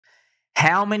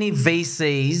How many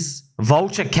VCs,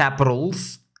 vulture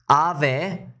capitals, are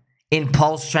there in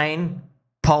PulseChain,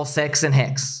 PulseX, and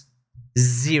HEX?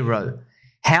 0.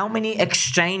 How many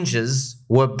exchanges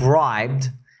were bribed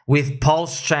with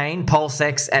PulseChain,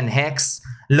 PulseX, and HEX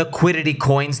liquidity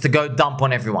coins to go dump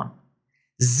on everyone?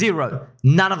 0.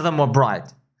 None of them were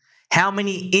bribed. How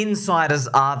many insiders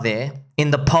are there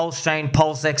in the PulseChain,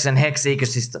 PulseX, and HEX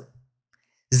ecosystem?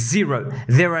 0.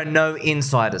 There are no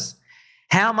insiders.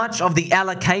 How much of the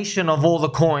allocation of all the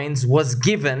coins was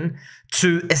given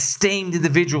to esteemed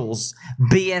individuals,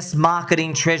 BS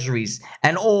marketing treasuries,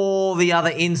 and all the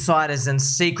other insiders and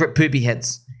secret poopy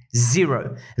heads?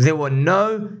 0. There were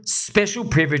no special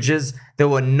privileges. There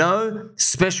were no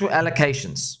special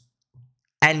allocations.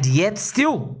 And yet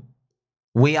still,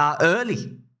 we are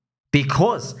early.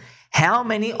 Because how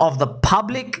many of the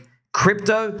public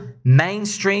crypto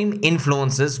mainstream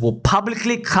influencers will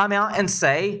publicly come out and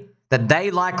say that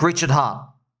they like Richard Hart?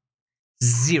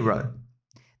 0.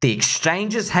 The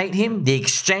exchanges hate him. The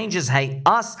exchanges hate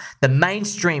us. The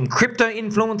mainstream crypto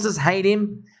influencers hate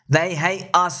him. They hate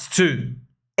us too.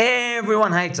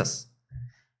 Everyone hates us.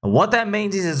 And what that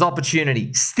means is there's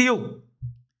opportunity still,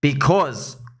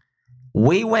 because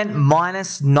we went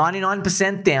minus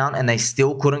 99% down and they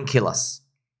still couldn't kill us.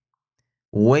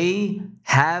 We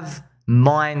have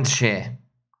mind share.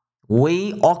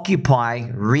 We occupy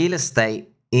real estate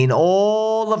in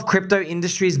all of crypto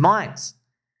industry's minds.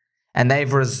 And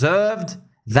they've reserved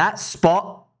that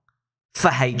spot for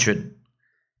hatred.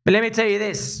 But let me tell you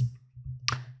this.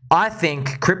 I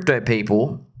think crypto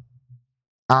people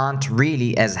aren't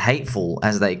really as hateful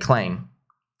as they claim.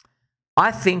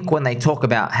 I think when they talk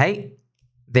about hate,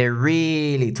 they're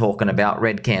really talking about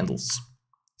red candles.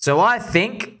 So I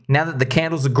think now that the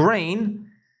candles are green,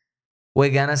 we're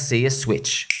going to see a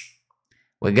switch.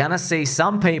 We're going to see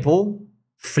some people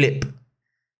flip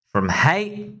from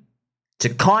hate to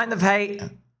kind of hate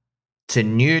to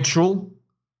neutral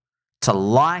to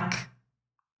like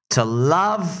to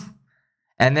love,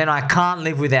 and then I can't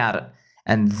live without it.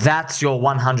 And that's your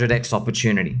 100x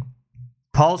opportunity.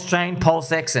 PulseChain,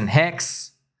 PulseX, and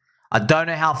HEX. I don't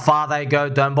know how far they go.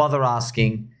 Don't bother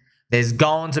asking. There's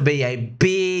going to be a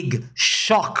big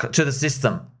shock to the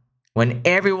system when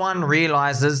everyone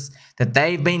realizes that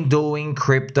they've been doing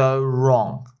crypto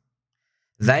wrong.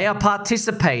 They are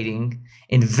participating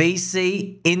in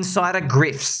VC insider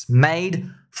grifts made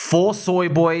for soy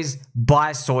boys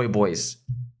by soy boys.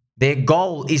 Their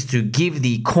goal is to give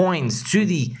the coins to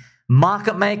the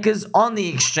market makers on the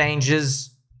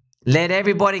exchanges, let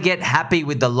everybody get happy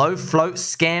with the low float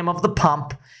scam of the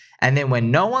pump, and then when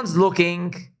no one's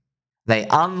looking, they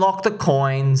unlock the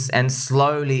coins and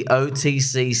slowly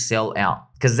OTC sell out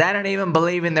because they don't even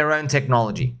believe in their own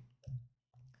technology.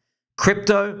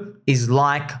 Crypto is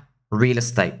like real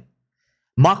estate.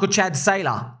 Michael Chad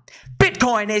Saylor,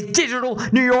 Bitcoin is digital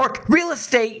New York real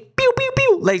estate. Pew, pew,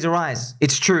 pew. Laser eyes.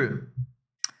 It's true.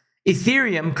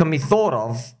 Ethereum can be thought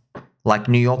of like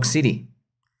New York City.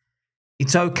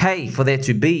 It's okay for there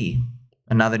to be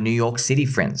another New York City,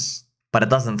 friends, but it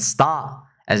doesn't start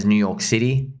as New York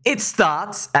City. It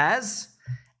starts as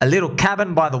a little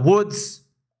cabin by the woods.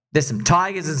 There's some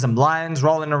tigers and some lions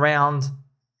rolling around.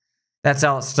 That's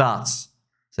how it starts.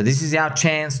 So this is our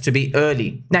chance to be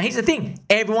early. Now, here's the thing.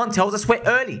 Everyone tells us we're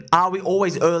early. Are we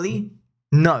always early?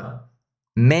 No.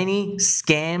 Many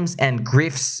scams and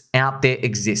grifts out there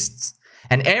exists.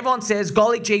 And everyone says,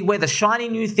 golly gee, we're the shiny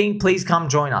new thing. Please come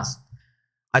join us.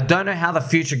 I don't know how the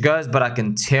future goes, but I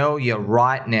can tell you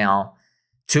right now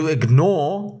to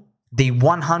ignore the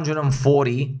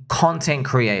 140 content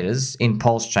creators in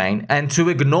PulseChain and to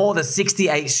ignore the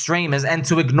 68 streamers and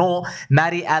to ignore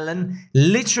Matty Allen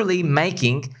literally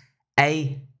making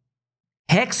a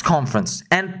HEX conference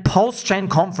and PulseChain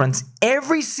conference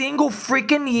every single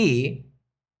freaking year,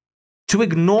 to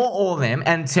ignore all of them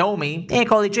and tell me, hey,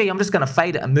 golly gee, I'm just going to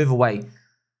fade it and move away.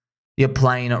 You're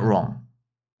playing it wrong.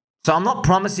 So I'm not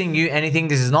promising you anything.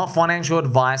 This is not financial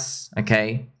advice,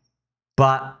 okay?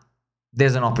 But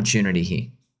there's an opportunity here.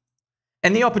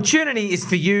 And the opportunity is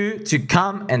for you to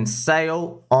come and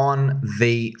sail on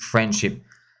the friendship.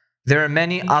 There are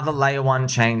many other layer 1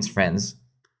 chains, friends,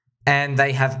 and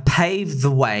they have paved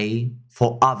the way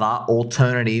for other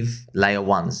alternative layer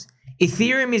 1s.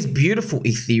 Ethereum is beautiful.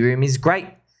 Ethereum is great.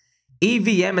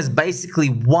 EVM has basically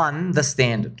won the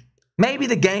standard. Maybe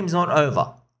the game's not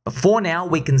over, but for now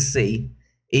we can see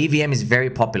EVM is very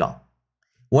popular.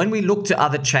 When we look to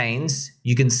other chains,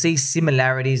 you can see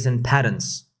similarities and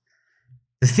patterns.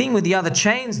 The thing with the other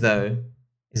chains, though,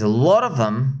 is a lot of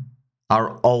them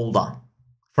are older.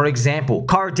 For example,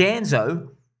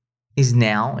 Cardano is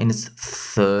now in its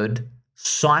 3rd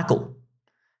cycle.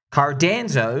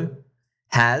 Cardano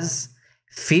has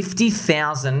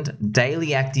 50,000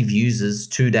 daily active users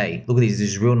today. Look at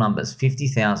these real numbers,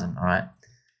 50,000, all right?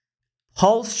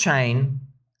 PulseChain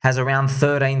has around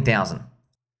 13,000.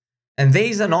 And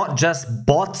these are not just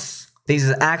bots. These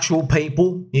are actual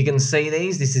people. You can see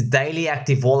these. This is daily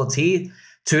active wallets here.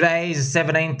 Today is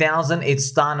 17,000. It's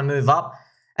starting to move up.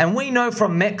 And we know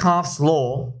from Metcalfe's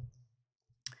law,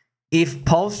 if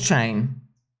PulseChain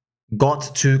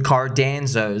got to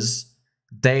Cardano's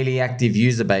daily active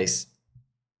user base,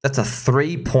 that's a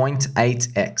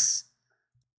 3.8x.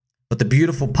 But the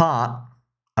beautiful part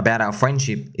about our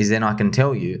friendship is then I can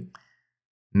tell you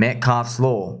Metcalfe's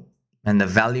law and the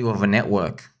value of a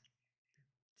network.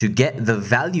 To get the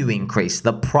value increase,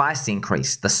 the price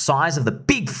increase, the size of the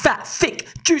big, fat, thick,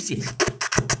 juicy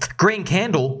green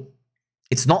candle,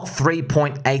 it's not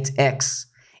 3.8x.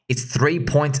 It's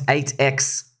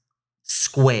 3.8x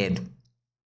squared.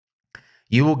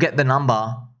 You will get the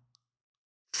number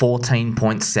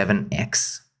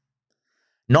 14.7x.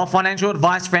 Not financial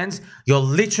advice, friends. You're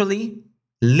literally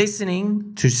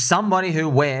listening to somebody who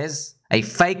wears a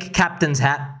fake captain's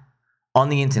hat on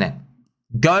the internet.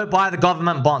 Go buy the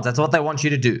government bonds. That's what they want you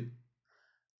to do.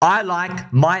 I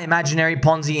like my imaginary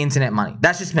Ponzi internet money.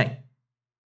 That's just me.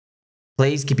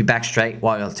 Please keep your back straight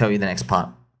while I'll tell you the next part.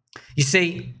 You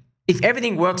see, if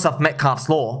everything works off Metcalfe's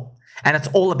law and it's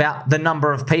all about the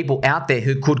number of people out there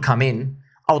who could come in,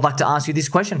 I would like to ask you this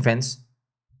question, friends.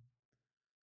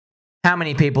 How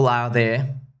many people are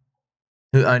there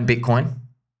who own Bitcoin?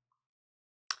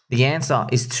 The answer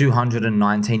is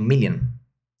 219 million.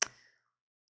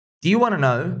 Do you want to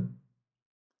know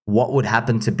what would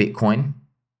happen to Bitcoin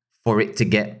for it to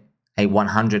get a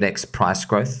 100x price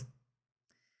growth?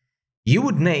 You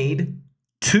would need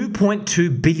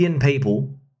 2.2 billion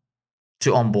people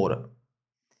to onboard it.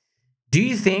 Do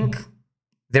you think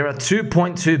there are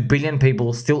 2.2 billion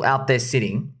people still out there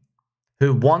sitting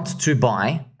who want to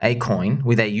buy a coin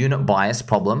with a unit bias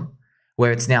problem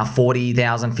where it's now $40,000,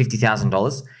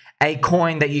 $50,000, a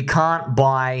coin that you can't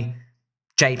buy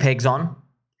JPEGs on,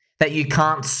 that you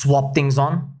can't swap things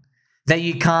on, that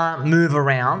you can't move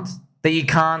around, that you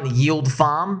can't yield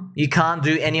farm, you can't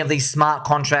do any of these smart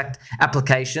contract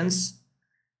applications,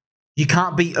 you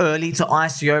can't be early to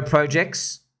ICO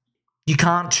projects, you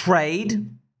can't trade,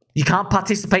 you can't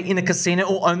participate in a casino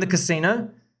or own the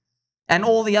casino, and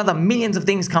all the other millions of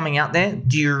things coming out there?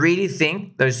 Do you really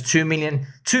think those 2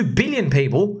 billion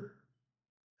people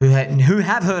who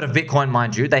have heard of Bitcoin,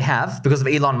 mind you, they have, because of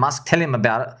Elon Musk telling them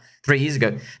about it 3 years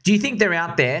ago. Do you think they're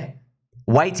out there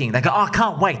waiting? They go, oh, I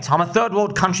can't wait. I'm a third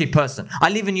world country person. I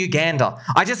live in Uganda.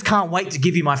 I just can't wait to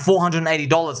give you my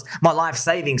 $480, my life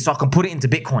savings, so I can put it into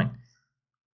Bitcoin.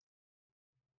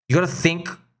 You got to think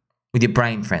with your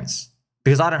brain, friends,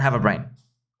 because I don't have a brain.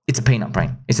 It's a peanut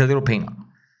brain. It's a little peanut.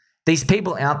 These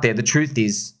people out there, the truth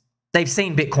is, they've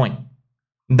seen Bitcoin.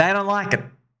 They don't like it.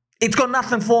 It's got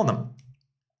nothing for them.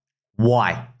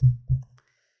 Why?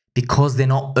 Because they're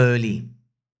not early.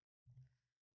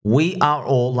 We are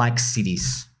all like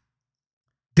cities.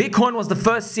 Bitcoin was the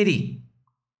first city.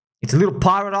 It's a little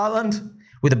pirate island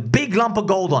with a big lump of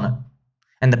gold on it.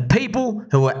 And the people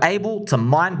who were able to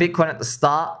mine Bitcoin at the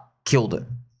start killed it.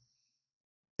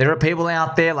 There are people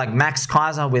out there like Max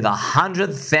Kaiser with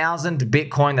 100,000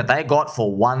 Bitcoin that they got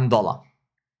for $1.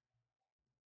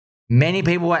 Many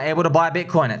people were able to buy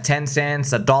Bitcoin at 10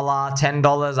 cents, $1, $10,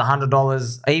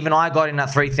 $100. Even I got in at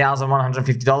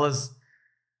 $3,150.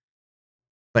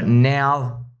 But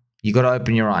now you got to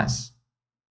open your eyes.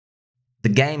 The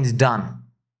game's done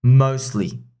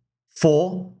mostly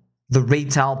for the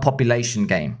retail population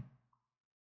game.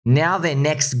 Now their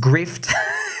next grift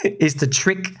is to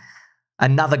trick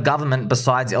another government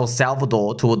besides El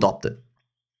Salvador to adopt it.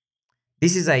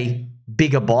 This is a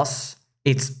bigger boss.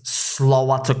 It's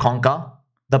slower to conquer.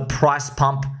 The price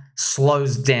pump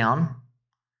slows down.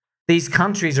 These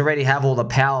countries already have all the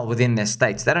power within their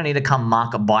states. They don't need to come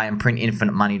market buy and print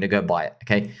infinite money to go buy it,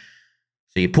 okay?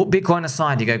 So you put Bitcoin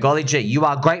aside, you go, golly gee, you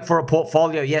are great for a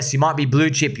portfolio. Yes, you might be blue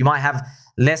chip. You might have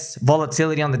less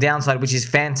volatility on the downside, which is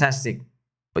fantastic.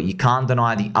 But you can't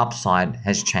deny the upside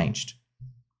has changed.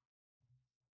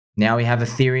 Now we have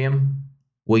Ethereum.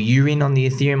 Were you in on the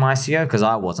Ethereum ICO? Because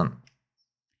I wasn't.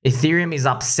 Ethereum is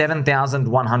up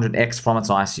 7,100x from its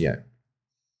ICO.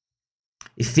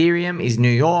 Ethereum is New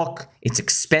York. It's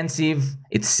expensive.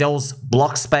 It sells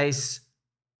block space.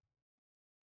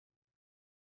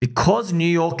 Because New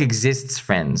York exists,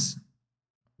 friends,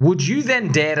 would you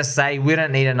then dare to say we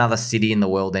don't need another city in the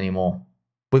world anymore?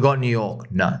 We got New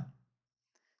York. No.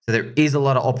 So there is a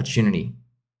lot of opportunity.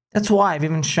 That's why I've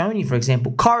even shown you, for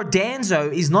example,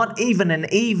 Cardano is not even an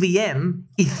EVM,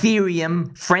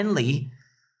 Ethereum friendly.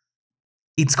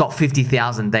 It's got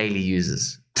 50,000 daily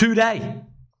users today.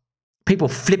 People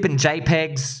flipping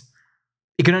JPEGs.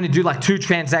 It can only do like 2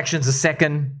 transactions a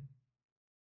second.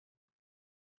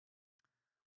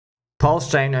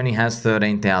 PulseChain only has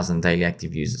 13,000 daily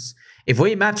active users. If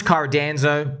we match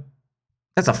Cardano,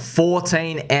 that's a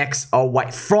 14x away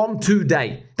from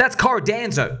today. That's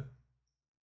Cardano.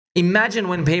 Imagine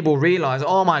when people realize,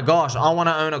 oh my gosh, I want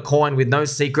to own a coin with no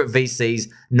secret VCs,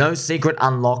 no secret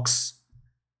unlocks.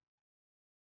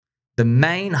 The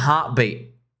main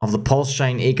heartbeat of the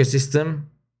PulseChain ecosystem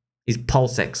is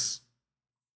PulseX,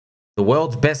 the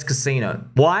world's best casino.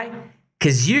 Why?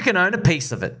 Because you can own a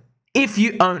piece of it. If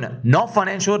you own it, not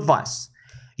financial advice.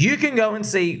 You can go and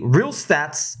see real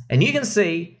stats and you can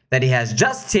see that he has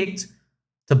just ticked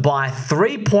to buy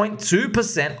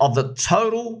 3.2% of the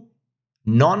total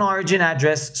non-origin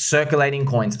address circulating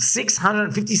coins.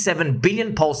 657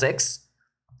 billion PulseX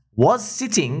was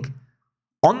sitting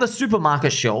on the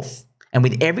supermarket shelf, and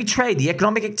with every trade, the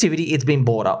economic activity, it's been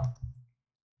bought up.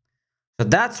 So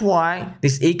that's why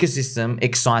this ecosystem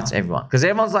excites everyone, because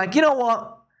everyone's like, you know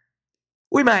what?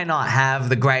 We may not have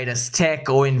the greatest tech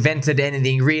or invented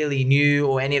anything really new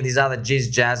or any of these other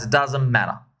jizz jazz. It doesn't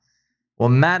matter. What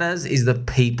matters is the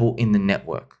people in the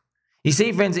network. You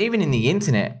see, friends, even in the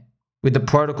internet, with the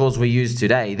protocols we use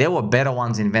today, there were better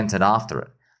ones invented after it.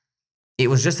 It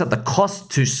was just that the cost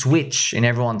to switch in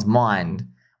everyone's mind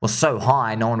was so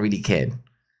high, no one really cared.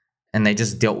 And they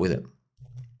just dealt with it.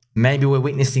 Maybe we're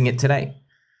witnessing it today.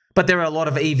 But there are a lot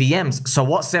of EVMs. So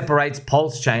what separates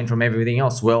PulseChain from everything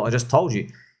else? Well, I just told you.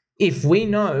 If we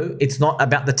know it's not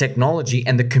about the technology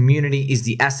and the community is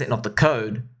the asset, not the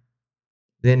code,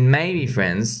 then maybe,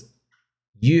 friends,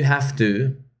 you have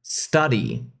to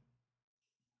study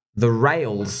the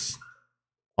rails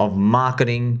of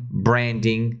marketing,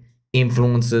 branding,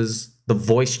 influencers, the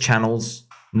voice channels,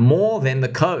 more than the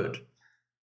code.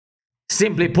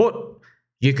 Simply put,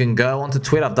 you can go onto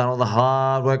Twitter. I've done all the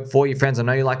hard work for you, friends. I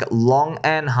know you like it. Long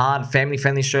and hard,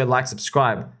 family-friendly show. Like,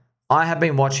 subscribe. I have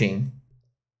been watching,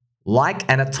 like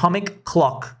an atomic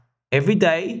clock, every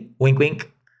day, wink,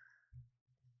 wink,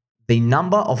 the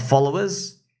number of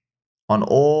followers on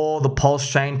all the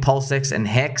PulseChain, PulseX, and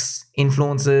HEX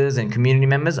influencers and community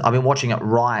members. I've been watching it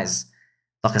rise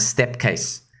like a step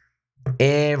case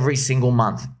every single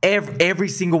month. Every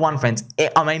single one, friends.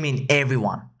 I mean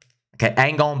everyone. Okay, I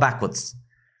ain't going backwards.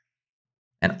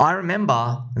 And I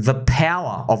remember the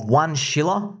power of one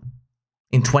shiller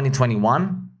in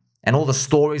 2021 and all the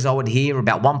stories I would hear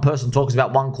about one person talks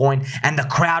about one coin and the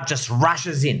crowd just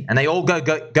rushes in and they all go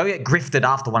get grifted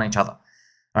after one each other.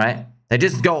 All right? They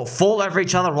just go fall over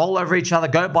each other, roll over each other,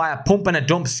 go buy a pump and a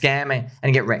dump scam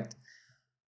and get wrecked.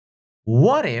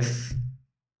 What if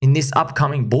in this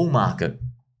upcoming bull market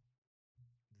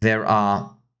there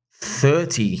are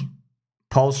 30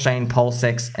 PulseChain,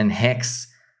 PulseX, and HEX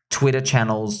Twitter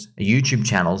channels, YouTube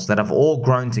channels that have all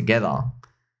grown together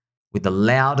with the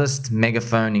loudest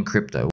megaphone in crypto?